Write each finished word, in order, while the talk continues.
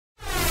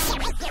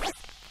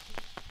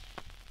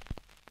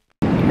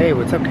Hey,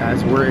 what's up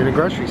guys? We're in a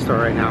grocery store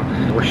right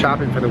now. We're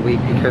shopping for the week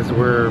because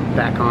we're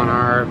back on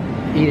our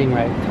eating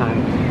right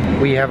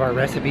time. We have our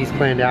recipes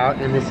planned out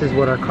and this is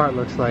what our cart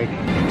looks like.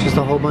 Just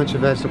a whole bunch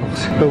of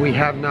vegetables. But we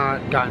have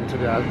not gotten to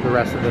the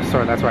rest of the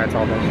store, that's why it's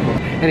all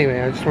vegetables.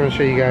 Anyway, I just want to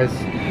show you guys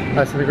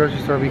us in the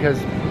grocery store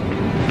because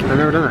I've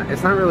never done that.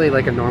 It's not really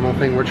like a normal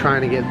thing. We're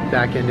trying to get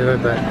back into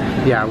it, but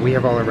yeah, we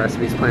have all our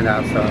recipes planned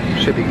out, so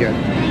it should be good.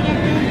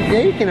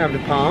 Yeah, you can have the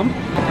palm.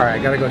 All right,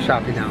 I gotta go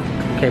shopping now.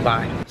 Okay,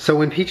 bye. So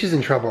when Peach is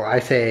in trouble, I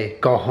say,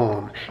 go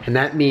home. And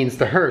that means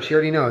to her, she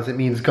already knows, it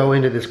means go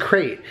into this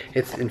crate.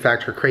 It's in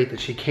fact her crate that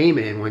she came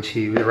in when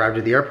she arrived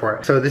at the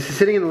airport. So this is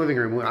sitting in the living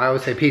room. I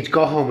always say, Peach,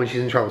 go home when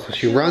she's in trouble. So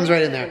she runs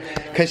right in there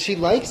because she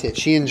likes it.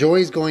 She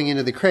enjoys going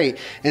into the crate.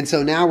 And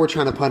so now we're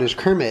trying to punish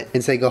Kermit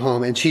and say, go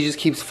home. And she just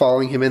keeps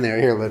following him in there.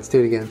 Here, let's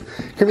do it again.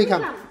 Kermit,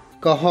 come.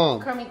 Go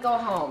home. Kermit, go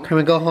home.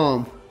 Kermit, go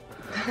home.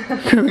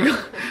 Kermit,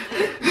 go.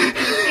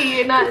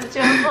 You're not in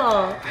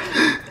trouble.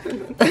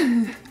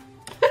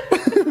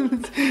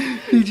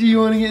 Peachy, you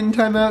want to get in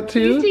timeout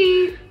too?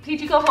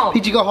 Peachy, go home.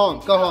 Peachy, go home.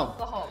 Go home.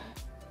 Go home.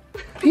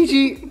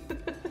 Peachy,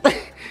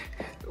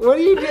 what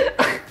do you do?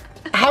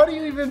 How do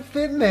you even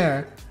fit in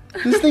there?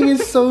 This thing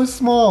is so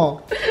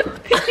small.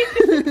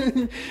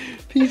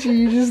 Peachy,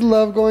 you just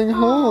love going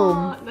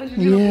home.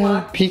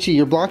 Yeah. Peachy,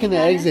 you're blocking the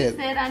exit.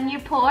 Sit on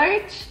your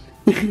porch.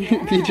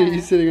 Peachy, are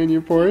you sitting on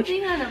your porch?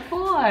 Sitting on a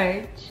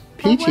porch.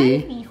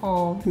 Peachy,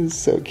 home. This is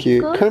so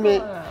cute. Good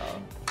Kermit, girl.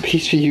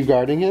 Peachy, you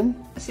guarding him?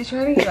 Is he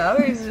trying to get out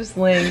or is he just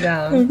laying I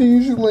down? think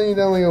he's just laying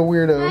down like a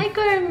weirdo. Hi,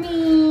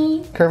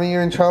 Kermit. Kermit,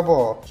 you're in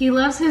trouble. He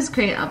loves his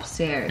crate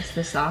upstairs,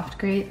 the soft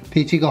crate.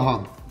 Peachy, go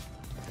home.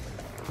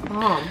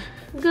 Home.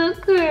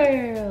 Good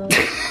girl.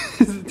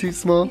 Is it too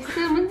small?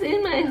 Someone's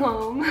in my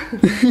home.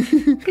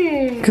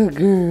 Good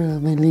girl,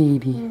 my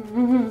lady.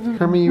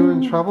 Kermit, you were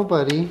in trouble,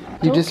 buddy.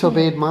 You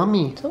disobeyed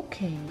mommy. It's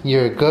okay.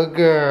 You're a good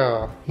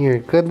girl. You're a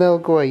good little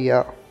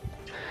Goyo.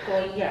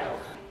 Goyo.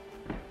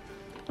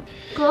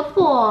 Good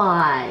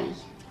boy.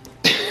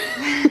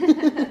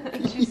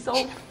 She's so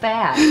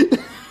fat.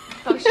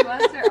 Oh, she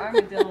wants her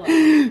armadillo.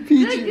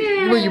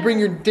 Peachy, wait, you bring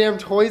your damn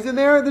toys in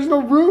there? There's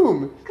no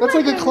room. That's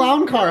like a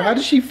clown car. How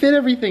does she fit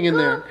everything in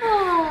there?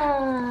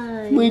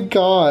 Oh my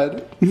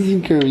god.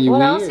 Kermit, you what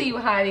weird. else are you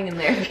hiding in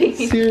there,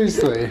 Pete?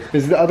 Seriously.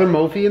 Is the other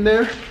Mophie in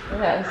there?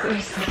 Yeah,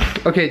 seriously.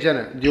 Okay,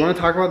 Jenna, do you want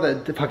to talk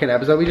about the fucking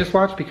episode we just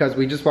watched? Because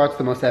we just watched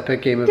the most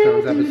epic Game of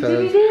Thrones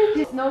episodes.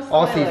 No spoilers.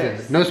 All season.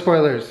 No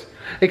spoilers.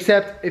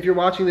 Except if you're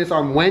watching this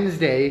on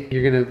Wednesday,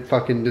 you're gonna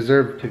fucking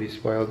deserve to be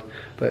spoiled.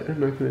 But I'm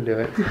not gonna do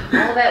it.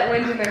 All that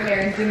wind in her hair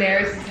and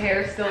Daenerys'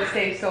 hair still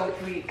stays so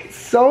fleek.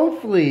 So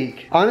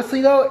fleek.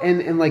 Honestly though,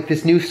 and like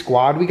this new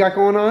squad we got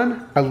going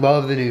on, I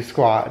love the new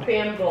squad.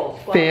 Fam goals.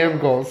 Fam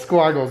goals.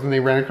 Squad goals. When they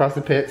ran across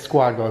the pit,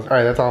 squad goals.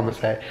 Alright, that's all I'm gonna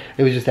say.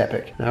 It was just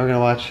epic. Now we're gonna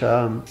watch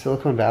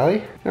Silicon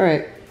Valley.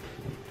 Alright.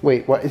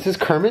 Wait, what? Is this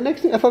Kermit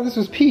next to me? I thought this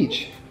was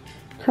Peach.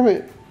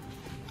 Kermit,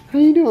 how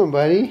you doing,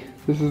 buddy?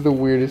 This is the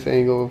weirdest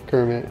angle of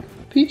Kermit.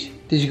 Peach,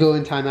 did you go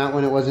in timeout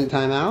when it wasn't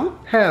timeout?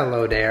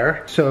 Hello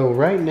there. So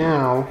right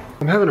now,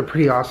 I'm having a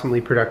pretty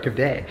awesomely productive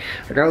day.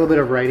 I got a little bit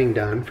of writing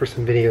done for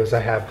some videos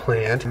I have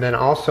planned. And then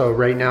also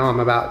right now I'm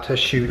about to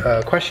shoot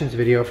a questions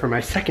video for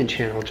my second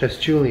channel,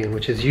 Just Julian,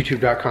 which is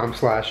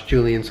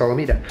youtube.com/Julian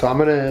Solomita. So I'm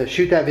gonna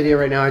shoot that video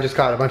right now. I just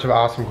got a bunch of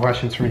awesome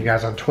questions from you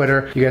guys on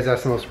Twitter. You guys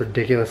asked the most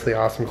ridiculously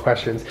awesome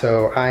questions.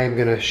 So I am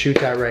gonna shoot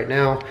that right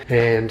now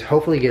and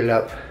hopefully get it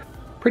up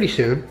pretty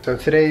soon. So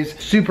today's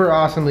super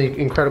awesomely,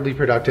 incredibly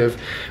productive,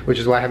 which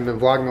is why I haven't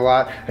been vlogging a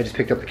lot. I just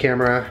picked up the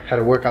camera, had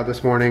a workout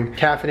this morning,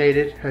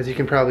 caffeinated, as you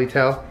can probably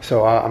tell.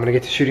 So I'm gonna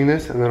get to shooting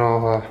this and then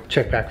I'll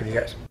check back with you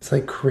guys. It's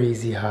like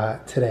crazy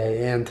hot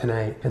today and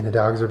tonight, and the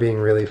dogs are being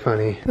really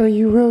funny. Are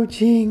you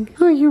roaching?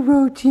 Are you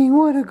roaching?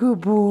 What a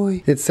good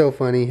boy. It's so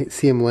funny,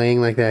 see him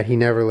laying like that. He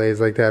never lays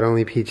like that,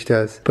 only Peach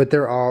does. But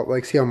they're all,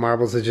 like, see how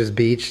Marbles is just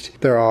beached?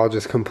 They're all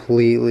just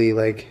completely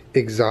like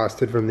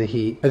exhausted from the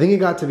heat. I think it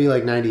got to be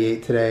like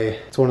 98 today.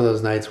 It's one of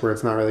those nights where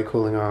it's not really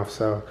cooling off,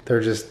 so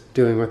they're just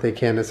doing what they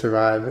can to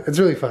survive. It's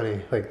really funny.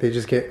 Like, they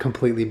just get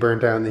completely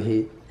burnt out in the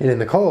heat. And in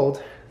the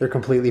cold, they're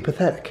completely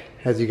pathetic.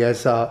 As you guys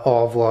saw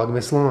all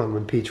Vlogmas long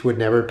when Peach would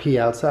never pee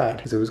outside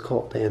because it was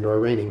cold and or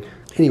raining.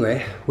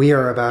 Anyway, we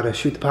are about to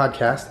shoot the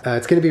podcast.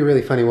 It's gonna be a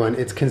really funny one.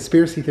 It's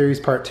Conspiracy Theories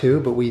Part 2,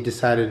 but we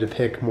decided to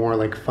pick more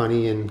like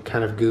funny and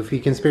kind of goofy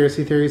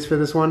conspiracy theories for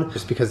this one,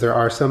 just because there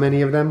are so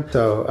many of them.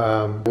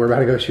 So we're about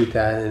to go shoot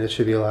that and it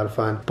should be a lot of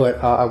fun.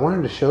 But I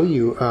wanted to show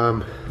you,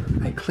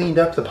 I cleaned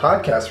up the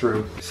podcast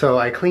room. So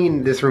I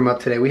cleaned this room up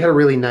today. We had a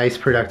really nice,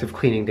 productive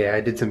cleaning day.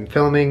 I did some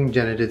filming,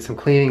 Jenna did some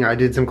cleaning, I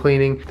did some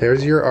cleaning.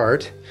 There's your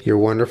art, your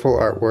wonderful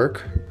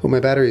artwork. Oh, my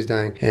battery's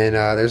dying. And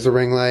there's the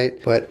ring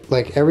light, but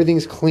like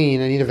everything's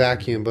clean. I need a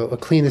vacuum, but we'll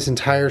clean this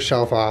entire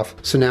shelf off.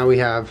 So now we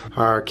have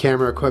our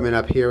camera equipment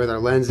up here with our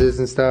lenses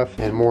and stuff,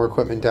 and more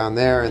equipment down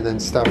there, and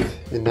then stuff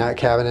in that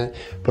cabinet.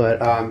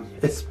 But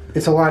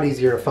it's a lot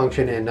easier to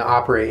function and to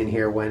operate in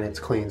here when it's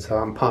clean, so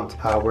I'm pumped.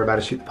 We're about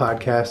to shoot the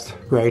podcast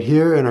right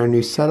here in our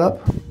new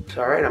setup.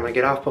 So, all right, I'm gonna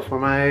get off before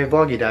my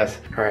vloggy dies.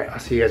 All right, I'll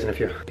see you guys in a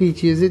few.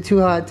 Peachy, is it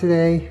too hot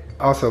today?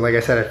 Also, like I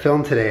said, I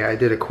filmed today. I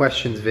did a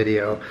questions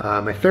video,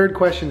 my third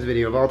questions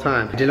video of all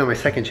time. I did it on my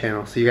second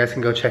channel, so you guys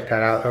can go check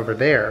that out over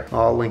there.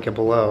 I'll link it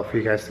below for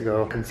you guys to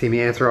go and see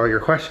me answer all your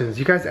questions.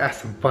 You guys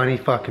asked some funny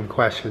fucking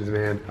questions,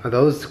 man.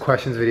 Those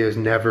questions videos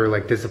never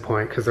like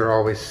disappoint because they're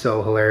always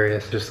so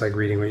hilarious, just like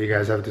reading what you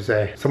guys have to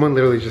say. Someone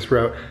literally just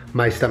wrote,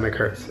 "My stomach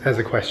hurts," as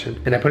a question,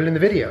 and I put it in the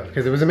video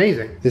because it was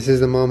amazing. This is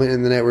the moment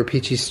in the night where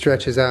Peachy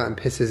stretches out and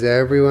pisses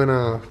everyone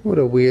off. What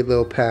a weird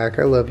little pack.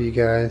 I love you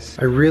guys.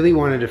 I really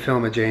wanted to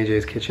film a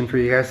J&J's Kitchen for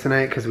you guys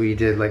tonight because we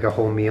did like a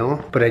whole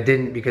meal, but I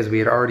didn't because we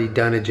had already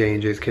done a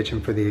J&J's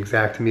Kitchen for the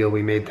exact meal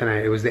we made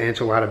tonight. It was the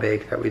enchilada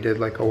bake that we did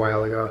like a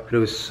while ago, but it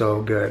was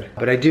so good.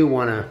 But I do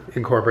want to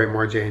incorporate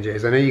more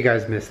J&J's. I know you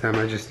guys miss them.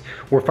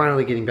 We're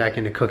finally getting back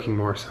into cooking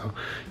more, so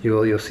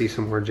you'll see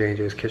some more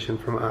J&J's Kitchen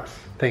from us,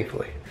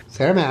 thankfully.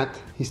 Sarah Matt,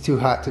 he's too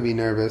hot to be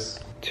nervous.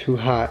 Too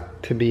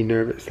hot to be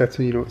nervous. That's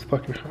when you know it's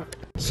fucking hot.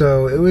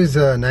 So it was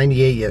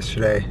 98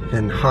 yesterday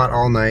and hot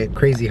all night,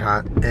 crazy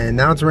hot, and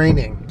now it's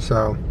raining.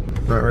 So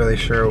not really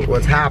sure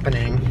what's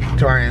happening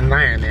to our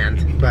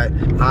environment, but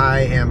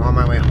I am on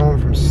my way home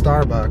from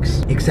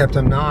Starbucks, except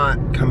I'm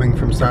not coming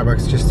from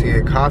Starbucks just to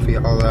get coffee,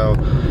 although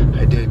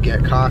I did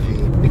get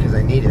coffee because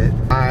I need it.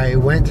 I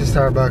went to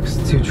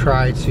Starbucks to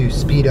try to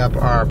speed up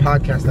our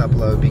podcast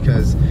upload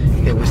because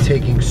it was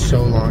taking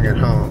so long at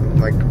home,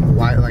 like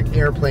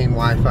airplane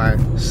Wi-Fi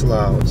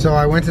slow. So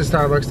I went to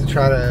Starbucks to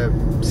try to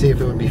see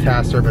if it would be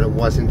faster, but it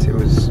wasn't. It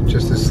was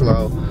just as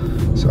slow.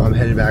 So I'm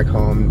headed back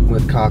home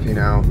with coffee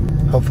now.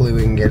 Hopefully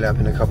we can get it up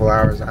in a couple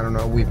hours. I don't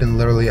know, we've been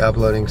literally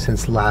uploading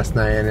since last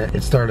night, and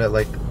it started at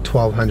like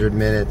 1200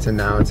 minutes and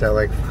now it's at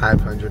like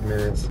 500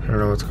 minutes. I don't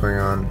know what's going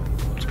on.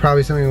 It's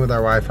probably something with our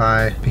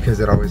Wi-Fi because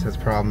it always has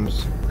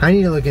problems. I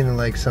need to look into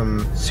like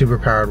some super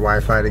powered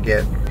Wi-Fi to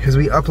get, because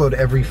we upload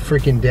every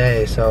freaking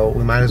day, so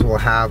we might as well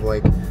have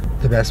like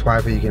the best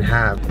Wi-Fi you can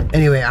have.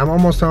 Anyway, I'm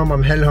almost home.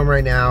 I'm headed home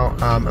right now.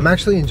 I'm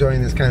actually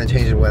enjoying this kind of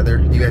change in weather.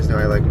 You guys know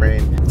I like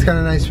rain. It's kind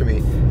of nice for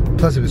me.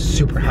 Plus it was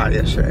super hot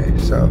yesterday,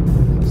 so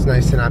it's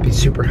nice to not be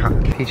super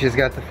hot. Peach has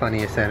got the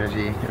funniest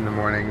energy in the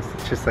mornings.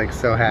 It's just like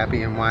so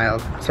happy and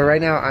wild. So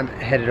right now I'm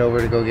headed over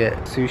to go get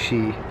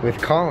sushi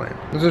with Colin.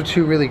 Those are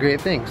two really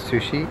great things,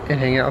 sushi and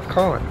hanging out with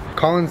Colin.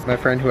 Colin's my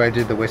friend who I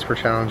did the Whisper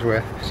Challenge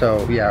with.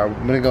 So yeah,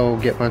 I'm gonna go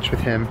get lunch with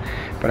him.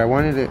 But I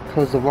wanted to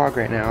close the vlog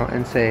right now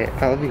and say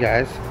I love you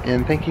guys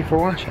and thank you for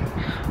watching.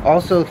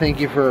 Also, thank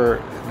you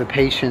for the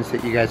patience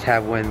that you guys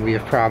have when we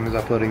have problems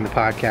uploading the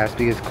podcast,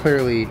 because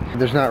clearly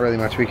there's not really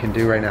much we can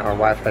do right now. Our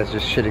Wi-Fi is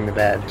just shitting the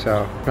bed,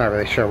 so I'm not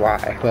really sure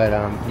why. But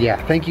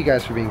yeah, thank you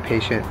guys for being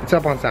patient. It's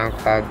up on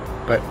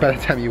SoundCloud, but by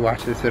the time you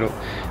watch this, it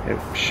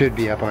should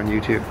be up on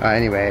YouTube.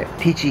 Anyway,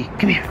 Peachy,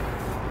 come here.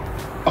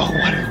 Oh,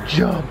 what a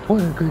jump,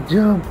 what a good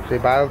jump. Say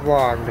bye to the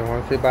vlog, don't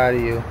want to say bye to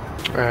you.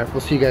 All right,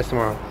 we'll see you guys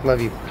tomorrow.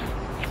 Love you.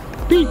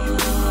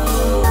 Peace.